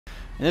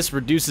And this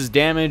reduces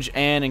damage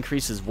and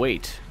increases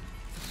weight.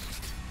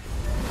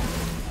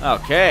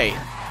 Okay.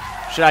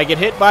 Should I get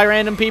hit by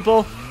random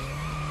people?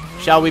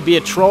 Shall we be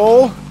a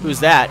troll?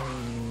 Who's that?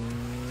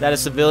 Is that a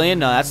civilian?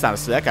 No, that's not a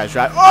civilian. That guy's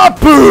driving. Oh,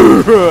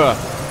 boo!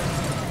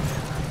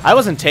 I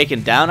wasn't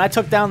taken down. I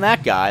took down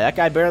that guy. That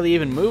guy barely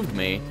even moved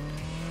me.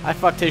 I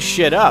fucked his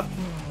shit up.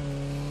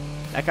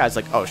 That guy's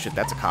like, oh shit,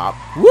 that's a cop.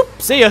 Whoop!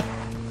 See ya!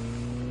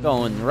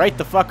 Going right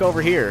the fuck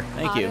over here.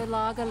 Thank you.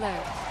 Autolog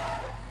alert.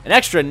 An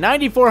extra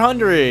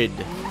 9,400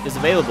 is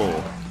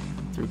available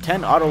through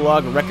 10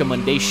 Autolog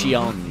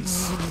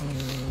recommendations.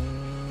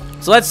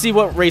 So let's see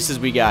what races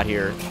we got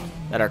here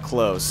that are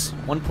close.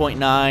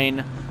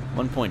 1.9,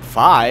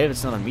 1.5.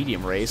 It's another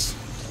medium race.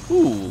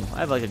 Ooh, I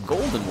have like a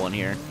golden one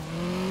here.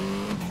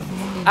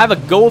 I have a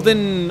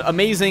golden,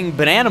 amazing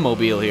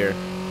Banana-mobile here.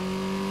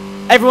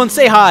 Everyone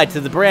say hi to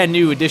the brand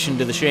new addition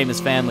to the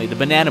Seamus family, the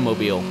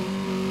Banana-mobile.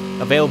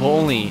 Available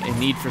only in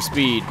Need for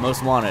Speed,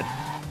 Most Wanted.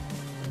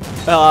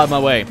 Fell out of my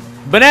way.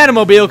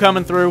 Banana-mobile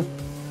coming through.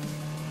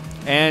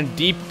 And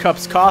Deep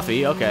Cups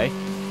Coffee, okay.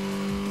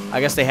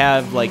 I guess they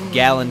have, like,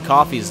 gallon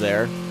coffees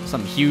there.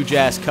 Some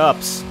huge-ass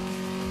cups.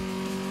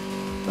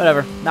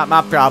 Whatever, not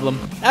my problem.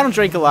 I don't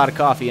drink a lot of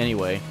coffee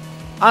anyway.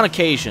 On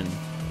occasion.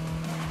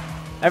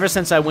 Ever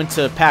since I went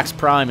to PAX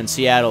Prime in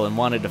Seattle and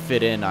wanted to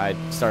fit in, I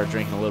started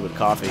drinking a little bit of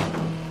coffee.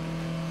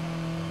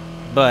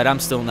 But I'm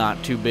still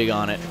not too big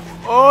on it.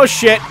 Oh,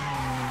 shit!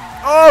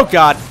 Oh,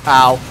 God!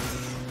 Ow.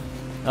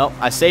 Oh,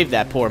 I saved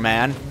that poor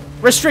man.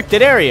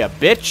 Restricted area,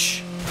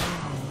 bitch!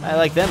 I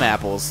like them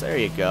apples. There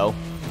you go.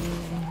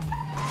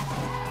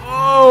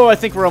 Oh, I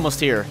think we're almost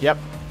here. Yep.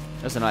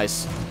 That's a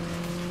nice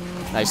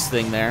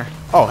thing there.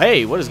 Oh,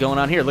 hey, what is going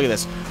on here? Look at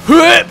this.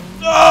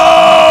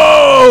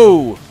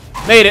 Oh!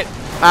 Made it.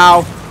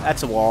 Ow.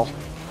 That's a wall.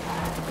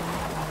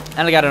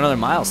 And I got another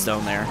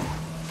milestone there.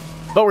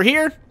 But we're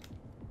here.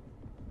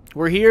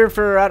 We're here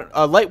for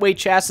a lightweight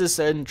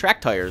chassis and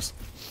track tires.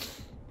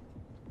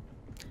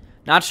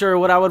 Not sure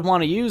what I would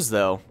want to use,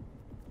 though.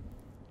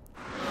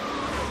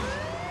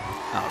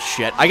 Oh,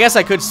 shit. I guess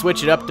I could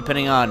switch it up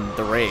depending on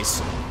the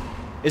race.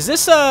 Is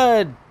this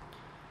an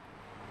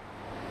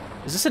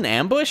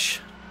ambush?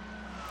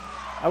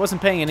 I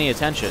wasn't paying any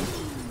attention.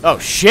 Oh,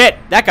 shit!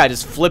 That guy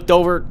just flipped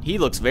over. He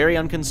looks very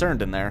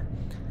unconcerned in there.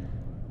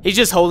 He's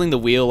just holding the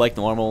wheel like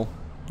normal.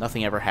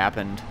 Nothing ever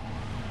happened.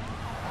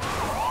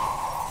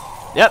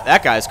 Yep,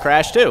 that guy's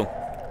crashed too.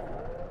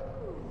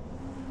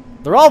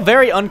 They're all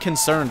very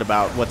unconcerned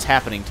about what's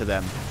happening to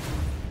them.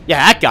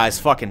 Yeah, that guy's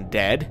fucking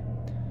dead.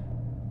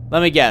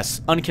 Let me guess.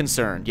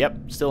 Unconcerned.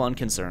 Yep, still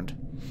unconcerned.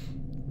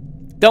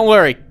 Don't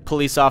worry,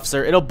 police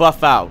officer. It'll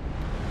buff out.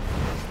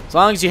 As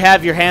long as you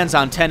have your hands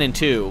on 10 and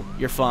 2,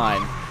 you're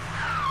fine.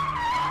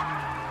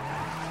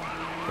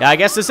 Yeah, I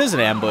guess this is an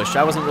ambush.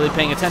 I wasn't really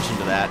paying attention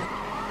to that.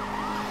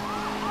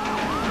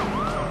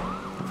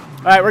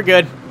 Alright, we're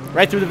good.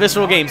 Right through the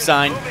Visceral Game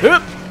sign.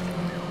 Hoop!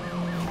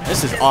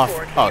 This is off.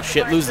 Oh,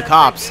 shit, lose the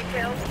cops.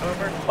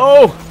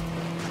 Oh!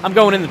 I'm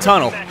going in the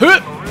tunnel.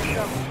 Hoop!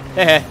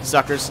 Heh,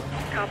 suckers.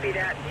 Copy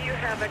that. Do you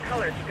have a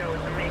color to go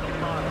with the make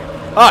and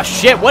model? Oh,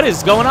 shit, what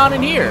is going on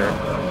in here?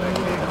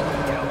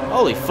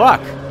 Holy fuck.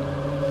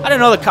 I didn't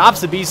know the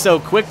cops would be so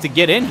quick to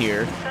get in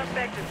here.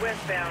 Suspect is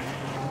westbound.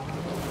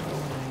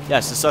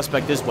 Yes, the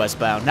suspect is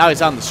westbound. Now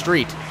he's on the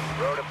street.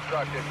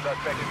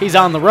 He's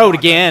on the road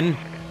again.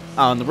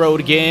 On the road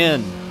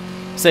again.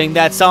 Sing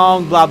that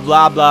song, blah,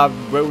 blah, blah,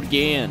 road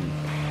again.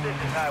 This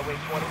is Highway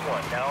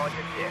 21, now on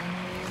your dick.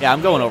 Yeah,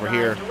 I'm going over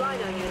here.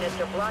 Rhino units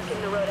are blocking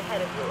the road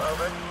ahead of you,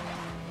 over.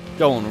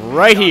 Going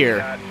right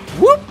here.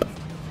 Whoop!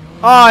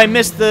 Oh, I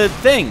missed the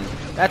thing.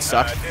 That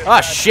sucks.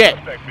 Oh, shit.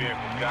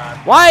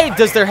 Why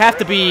does there have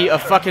to be a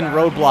fucking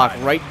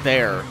roadblock right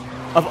there?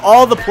 Of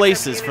all the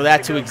places for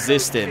that to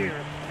exist in,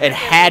 it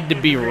had to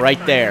be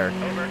right there.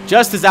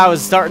 Just as I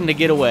was starting to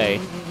get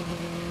away.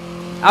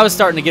 I was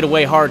starting to get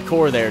away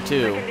hardcore there,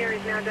 too.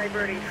 Secondary's now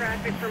diverting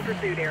traffic from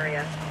pursuit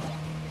area.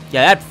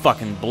 Yeah, that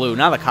fucking blew.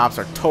 Now the cops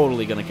are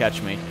totally gonna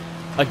catch me.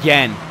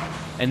 Again.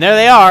 And there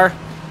they are.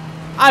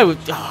 I would...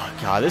 Oh,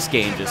 God, this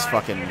game just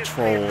fucking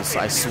trolls,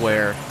 I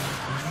swear.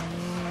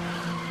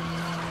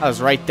 I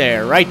was right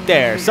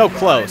there, so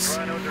close.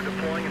 And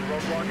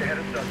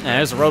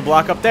there's a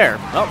roadblock up there.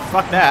 Oh,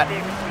 fuck that.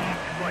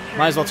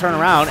 Might as well turn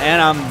around,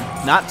 and I'm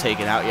not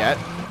taken out yet.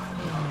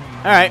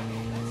 Alright.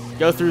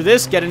 Go through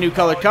this, get a new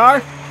colored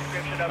car,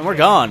 and we're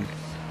gone.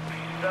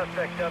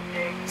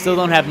 Still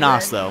don't have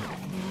NOS, though.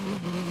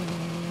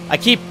 I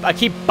keep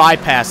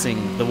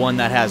bypassing the one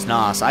that has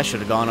NOS. I should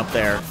have gone up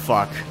there.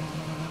 Fuck.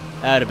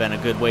 That would have been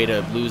a good way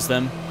to lose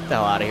them. Get the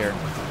hell out of here.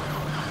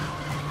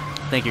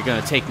 Think you're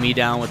gonna take me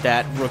down with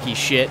that rookie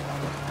shit?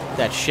 Get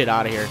that shit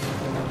out of here.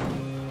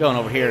 Going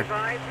over here.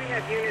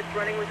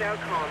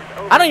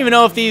 I don't even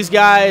know if these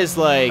guys,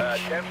 like...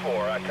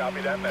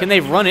 Can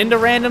they run into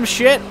random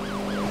shit?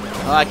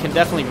 Well, I can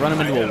definitely run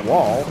them into a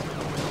wall.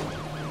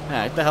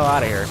 Yeah, get the hell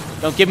out of here.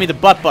 Don't give me the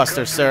butt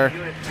buster, sir.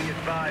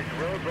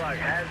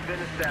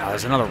 Oh,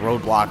 there's another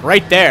roadblock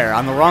right there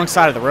on the wrong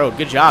side of the road.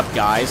 Good job,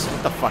 guys.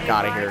 Get the fuck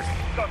out of here.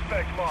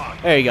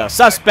 There you go.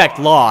 Suspect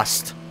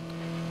lost.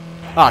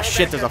 Oh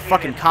shit, there's a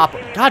fucking cop.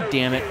 God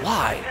damn it.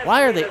 Why?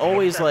 Why are they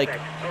always like...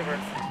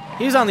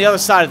 He's on the other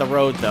side of the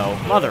road though.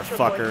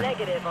 Motherfucker.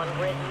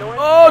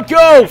 Oh,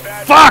 go!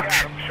 Fuck!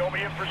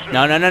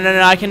 No, no, no, no,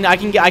 no. I can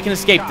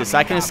escape this.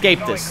 I can escape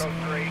this.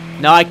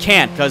 No, I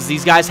can't, because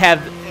these guys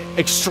have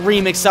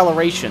extreme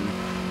acceleration.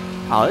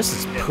 Oh, this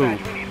is poop.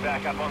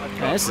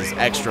 Yeah, this is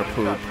extra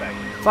poop.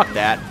 Fuck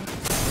that.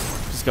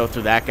 Just go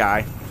through that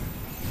guy.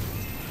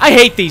 I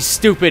hate these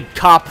stupid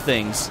cop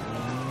things.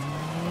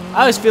 I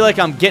always feel like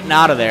I'm getting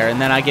out of there,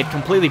 and then I get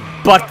completely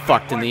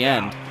butt-fucked in the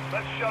end.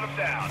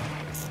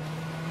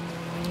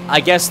 I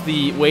guess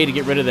the way to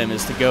get rid of them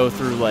is to go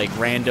through, like,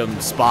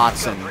 random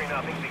spots, and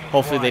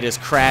hopefully they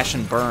just crash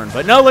and burn.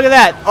 But no, look at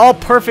that! All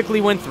perfectly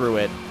went through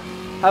it.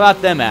 How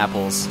about them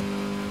apples?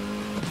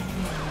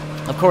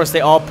 Of course, they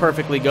all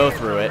perfectly go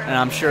through it, and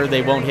I'm sure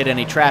they won't hit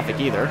any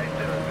traffic either.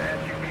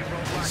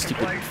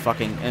 Stupid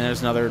fucking... And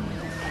there's another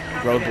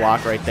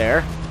roadblock right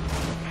there.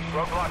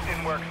 Roadblock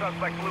didn't work.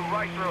 Suspect flew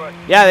right through it.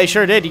 Yeah, they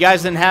sure did. You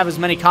guys didn't have as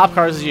many cop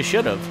cars as you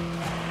should have.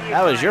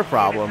 That was your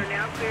problem.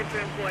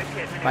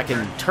 If I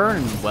can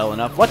turn well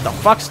enough. What the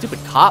fuck, stupid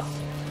cop?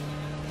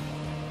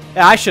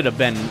 Yeah, I should have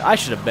been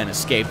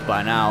escaped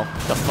by now.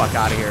 Get the fuck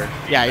out of here.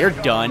 Yeah, you're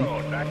done.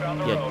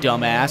 You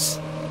dumbass.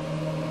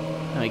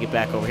 Let me get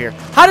back over here.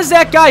 How does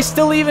that guy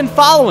still even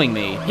following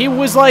me? He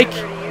was like...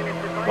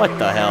 What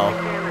the hell?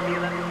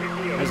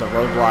 There's a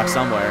roadblock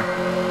somewhere.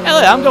 Hey,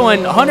 look, I'm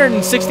going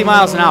 160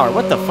 miles an hour.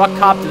 What the fuck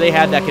cop do they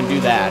have that can do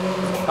that?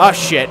 Oh,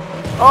 shit.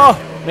 Oh,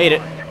 made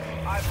it.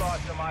 I bought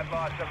them.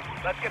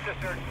 Let's get the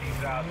search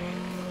teams out.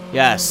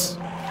 Yes.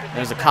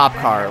 There's a cop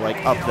car,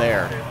 like, up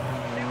there.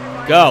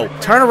 Go.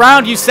 Turn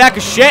around, you sack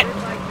of shit.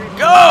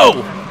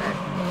 Go!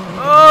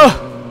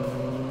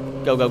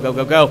 Oh! Go, go, go,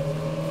 go, go.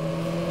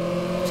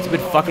 Stupid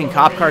fucking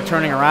cop car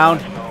turning around.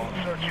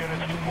 Search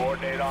units to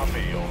coordinate on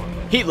me.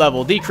 Over. Heat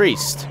level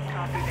decreased.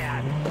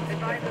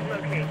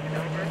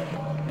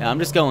 Yeah, I'm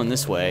just going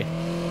this way.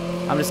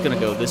 I'm just gonna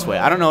go this way.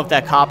 I don't know if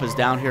that cop is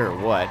down here or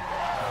what.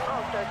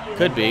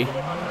 Could be.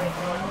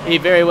 He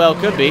very well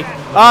could be.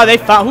 Oh, they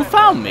found... Who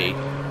found me?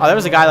 Oh, there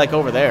was a guy, like,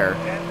 over there.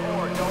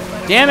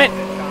 Damn it!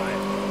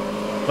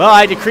 Well,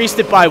 I decreased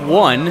it by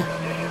 1.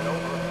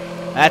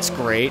 That's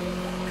great.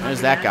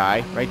 There's that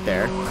guy, right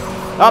there.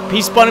 Oh,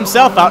 he spun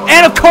himself out.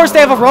 And, of course, they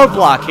have a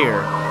roadblock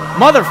here.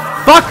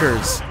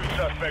 Motherfuckers!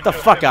 Get the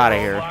fuck out of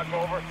here.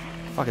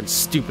 Fucking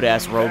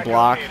stupid-ass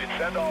roadblock.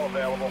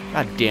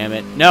 God damn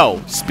it.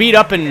 No. Speed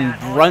up and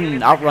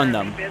outrun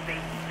them.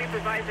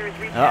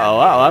 Uh-oh,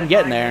 I'm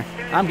getting there.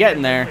 I'm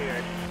getting there.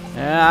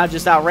 Yeah, I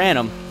just outran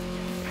them.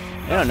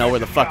 They don't know where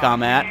the fuck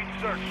I'm at.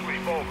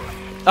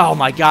 Oh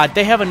my god,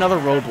 they have another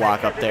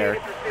roadblock up there.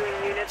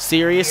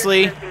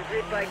 Seriously?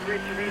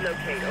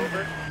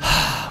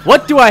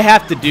 What do I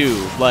have to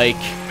do? Like,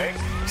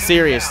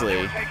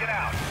 seriously.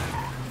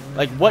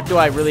 Like, what do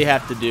I really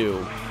have to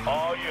do?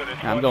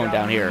 I'm going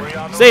down here.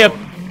 See ya!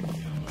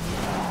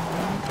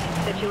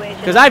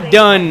 Because I've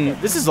done...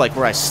 This is like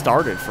where I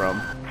started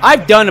from.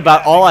 I've done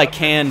about all I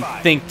can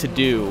think to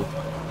do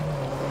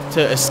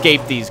to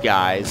escape these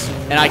guys.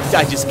 And I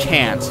just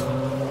can't.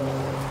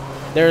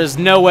 There is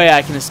no way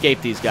I can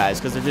escape these guys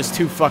because they're just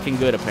too fucking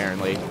good,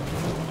 apparently.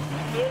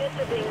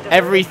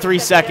 Every 3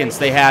 seconds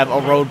they have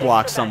a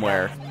roadblock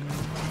somewhere.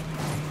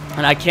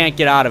 And I can't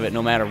get out of it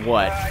no matter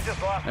what.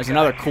 There's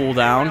another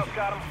cooldown.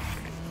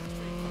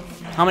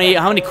 How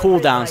many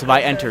cooldowns have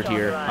I entered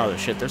here? Oh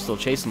shit, they're still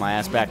chasing my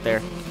ass back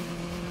there.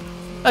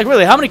 Like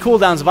really, how many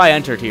cooldowns have I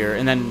entered here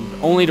and then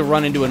only to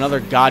run into another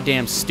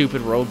goddamn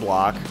stupid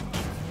roadblock?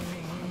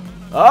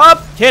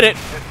 Up, hit it.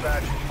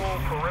 Dispatch, full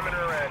perimeter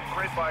and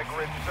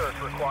grid-by-grid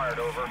search required.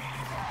 Over.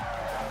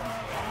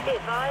 Be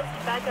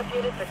advised, backup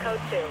units are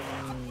code 2.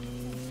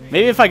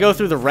 Maybe if I go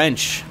through the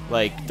wrench,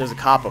 like there's a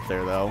cop up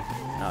there though.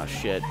 Oh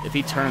shit! If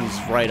he turns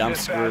right, I'm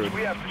screwed.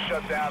 We have to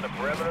shut down the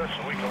perimeter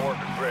so we can work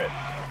the grid.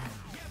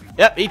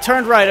 Yep, he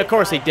turned right. Of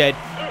course he did.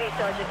 Duty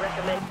sergeant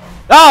recommend.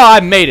 Oh,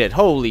 I made it!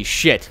 Holy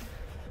shit!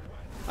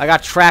 I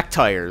got track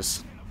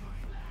tires.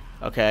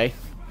 Okay.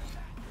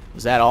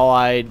 Was that all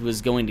I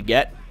was going to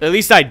get? At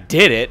least I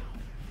did it.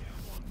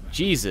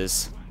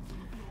 Jesus.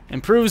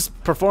 Improves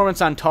performance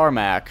on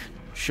tarmac.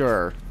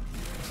 Sure.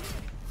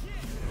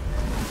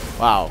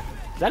 Wow.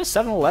 Is that a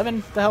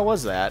 7-Eleven? What the hell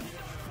was that?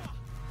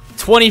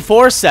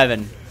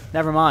 24/7.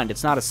 Never mind.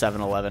 It's not a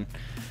 7-Eleven.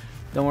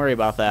 Don't worry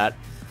about that.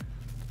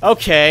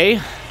 Okay.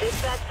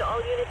 Dispatch to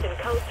all units in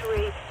code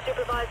 3.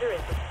 Supervisor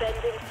is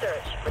suspending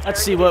search. Return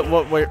Let's see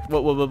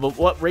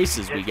what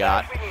races we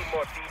got.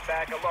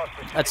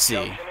 Let's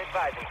see.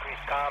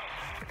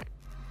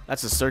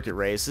 That's a circuit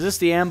race. Is this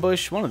the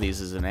ambush? One of these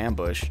is an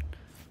ambush.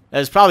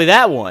 That's probably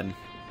that one.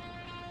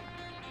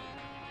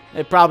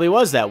 It probably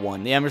was that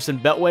one. The Emerson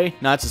Beltway?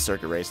 No, it's a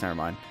circuit race. Never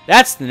mind.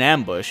 That's an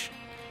ambush.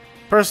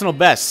 Personal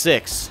best,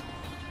 6.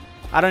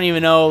 I don't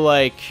even know,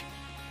 like...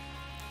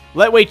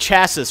 Lightweight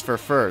chassis for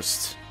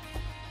first.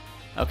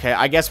 Okay,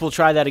 I guess we'll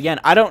try that again.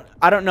 I don't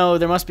know.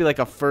 There must be like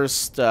a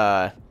first,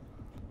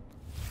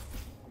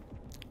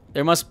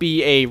 There must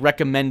be a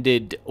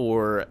recommended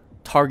or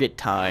target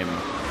time.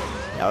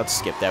 Yeah, let's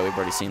skip that. We've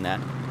already seen that.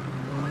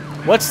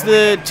 What's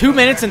the 2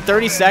 minutes and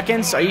 30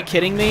 seconds? Are you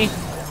kidding me?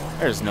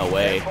 There's no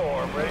way.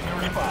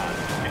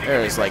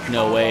 There is like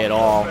no way at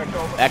all.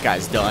 That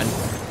guy's done.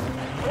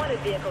 Wanted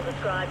vehicle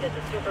described as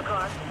a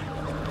supercar.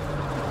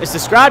 It's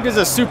described as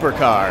a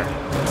supercar.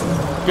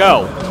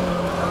 Go.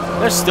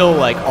 They're still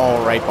like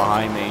all right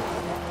behind me.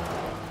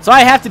 So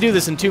I have to do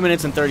this in 2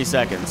 minutes and 30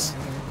 seconds.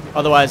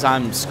 Otherwise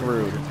I'm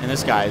screwed. And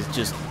this guy is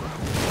just...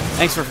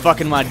 Thanks for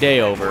fucking my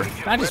day over.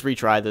 Can I just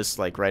retry this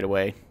like right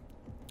away?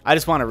 I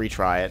just want to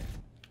retry it.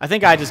 I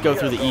think I just go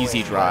through the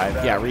easy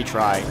drive. Yeah,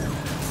 retry.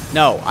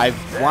 No, I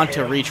want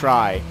to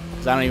retry.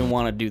 Because I don't even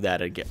want to do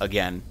that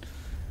again.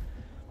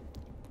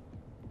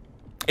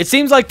 It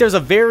seems like there's a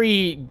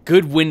very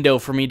good window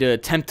for me to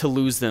attempt to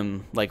lose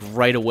them, like,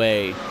 right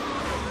away.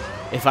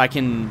 If I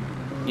can,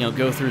 you know,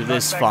 go through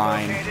this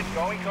fine.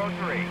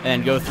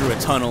 And go through a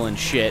tunnel and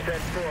shit.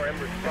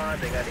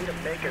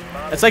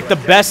 That's like the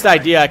best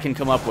idea I can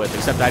come up with,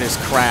 except I just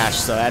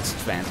crashed, so that's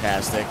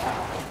fantastic.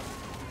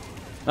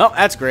 Oh,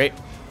 that's great.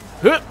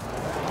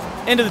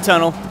 Into the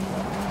tunnel.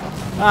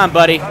 Come on,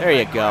 buddy. There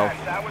you go.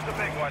 That was the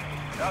big one.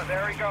 Oh,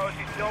 there he goes.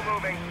 He's still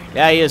moving.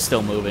 Yeah, he is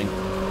still moving.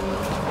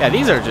 Yeah,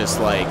 these are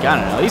just like, I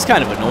don't know. These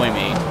kind of annoy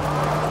me.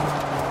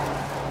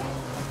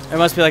 There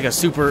must be like a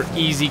super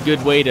easy,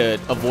 good way to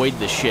avoid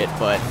this shit,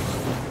 but...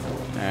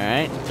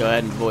 Alright, go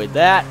ahead and avoid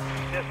that.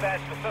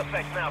 Dispatch, the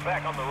suspect's now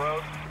back on the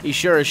road. He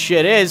sure as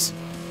shit is.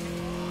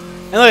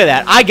 And look at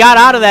that. I got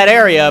out of that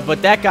area,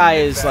 but that guy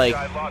is like...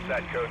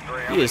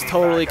 He is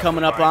totally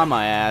coming up on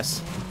my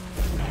ass.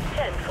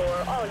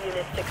 10-4, all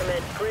units to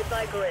commence grid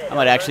by grid. I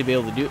might actually be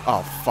able to do...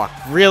 Oh, fuck.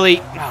 Really?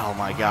 Oh,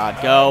 my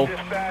God. Go.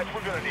 Dispatch,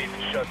 we're gonna need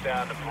to shut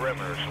down the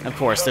perimeter. Of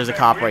course, there's a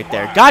cop right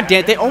there. God damn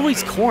it, they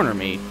always corner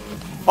me.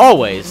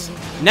 Always.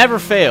 Never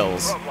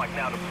fails.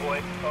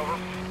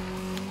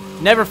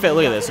 Never fail.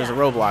 Look at this. There's a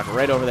roadblock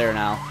right over there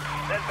now.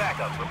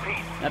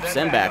 Yep,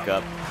 send back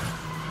up.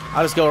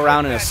 I'll just go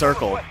around in a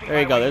circle. There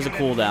you go. There's a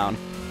cooldown.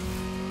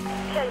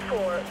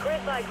 10-4,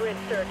 grid by grid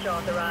search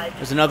authorized.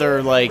 There's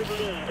another, like,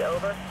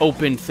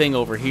 open thing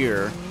over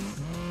here.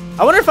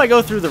 I wonder if I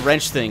go through the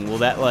wrench thing, will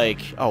that, like...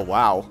 Oh,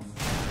 wow.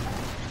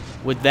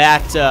 Would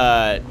that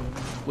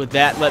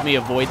let me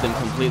avoid them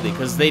completely?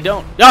 Because they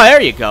don't... Oh,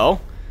 there you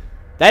go.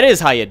 That is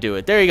how you do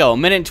it. There you go.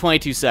 1 minute and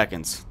 22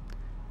 seconds.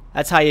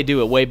 That's how you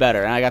do it. Way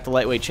better. And I got the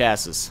lightweight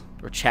chassis.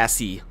 Or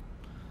chassis.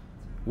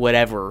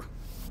 Whatever.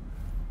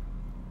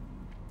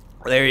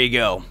 There you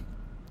go.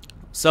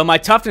 So my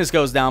toughness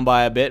goes down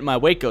by a bit. My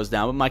weight goes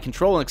down. But my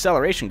control and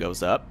acceleration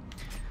goes up.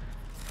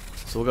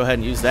 So we'll go ahead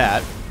and use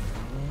that.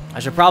 I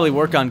should probably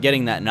work on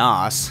getting that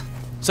NOS.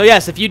 So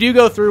yes, if you do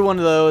go through one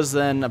of those,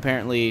 then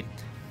apparently,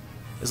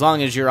 as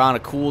long as you're on a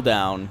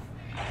cooldown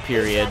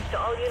period,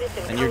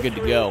 then you're good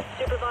to go.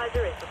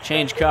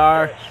 Change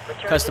car,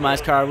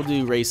 customize car, we'll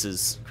do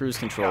races, cruise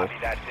control.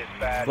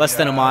 Less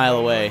than a mile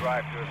away.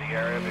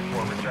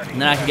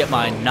 And then I can get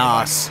my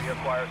NOS.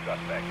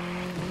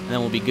 And then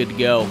we'll be good to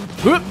go.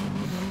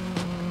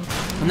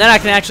 And then I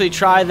can actually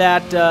try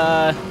that,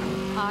 that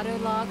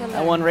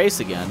one race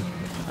again.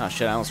 Oh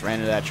shit, I almost ran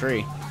into that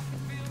tree.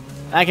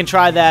 I can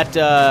try that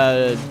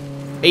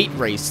 8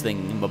 race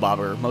thing,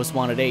 bobber, most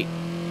wanted 8.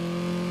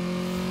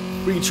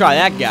 We can try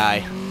that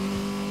guy.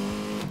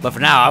 But for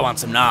now, I want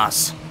some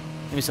NOS.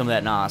 Give me some of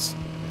that NOS.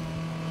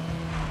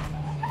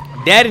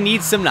 Daddy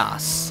needs some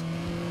NOS.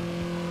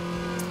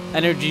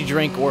 Energy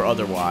drink or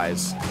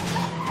otherwise.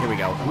 Here we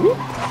go. Whoop.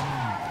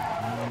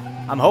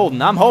 I'm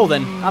holding.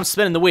 I'm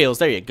spinning the wheels.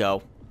 There you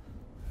go.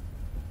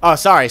 Oh,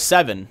 sorry,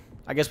 7.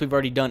 I guess we've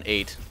already done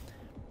 8.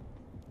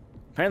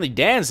 Apparently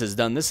Dan's has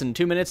done this in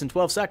 2 minutes and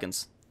 12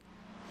 seconds.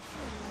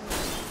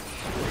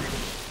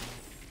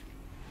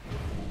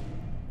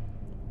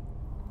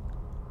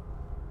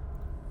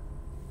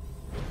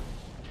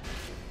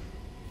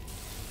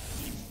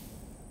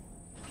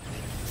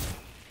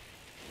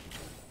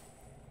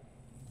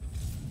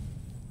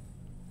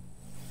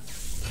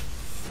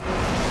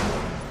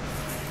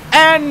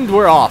 And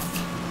we're off.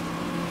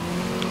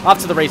 Off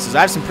to the races.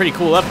 I have some pretty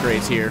cool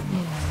upgrades here.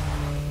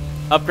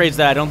 Upgrades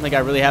that I don't think I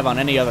really have on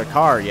any other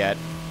car yet.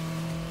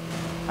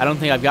 I don't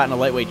think I've gotten a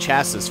lightweight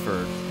chassis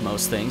for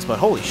most things, but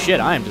holy shit,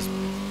 I am just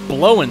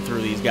blowing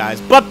through these guys.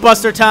 Butt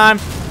buster time,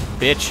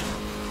 bitch.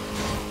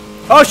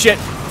 Oh shit.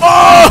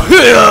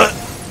 Oh!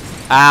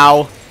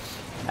 Ow.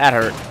 That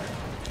hurt.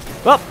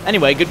 Well,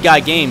 anyway, good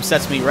guy game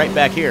sets me right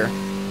back here.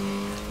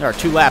 There are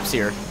 2 laps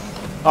here.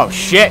 Oh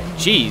shit,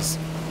 jeez.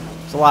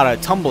 There's a lot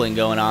of tumbling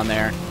going on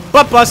there.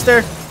 Butt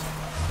buster.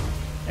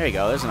 There you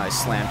go. There's a nice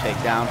slam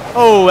takedown.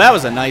 Oh, that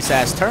was a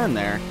nice-ass turn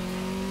there.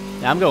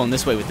 Yeah, I'm going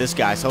this way with this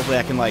guy, so hopefully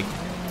I can, like,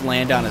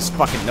 land on his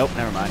fucking... Nope,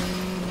 never mind.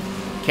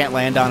 Can't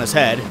land on his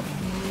head.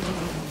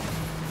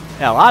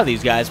 Yeah, a lot of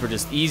these guys were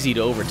just easy to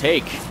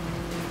overtake.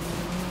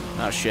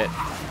 Oh, shit.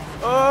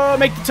 Oh,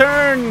 make the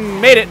turn!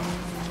 Made it!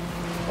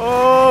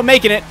 Oh,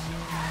 making it!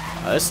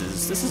 This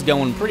is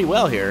going pretty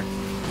well here.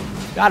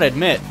 Gotta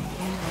admit,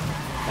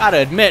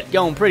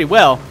 going pretty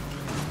well.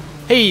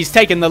 He's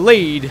taking the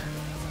lead.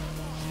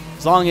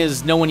 As long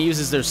as no one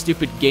uses their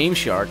stupid Game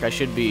Shark, I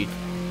should be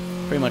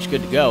pretty much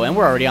good to go. And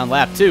we're already on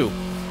lap 2.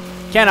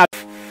 Cannot...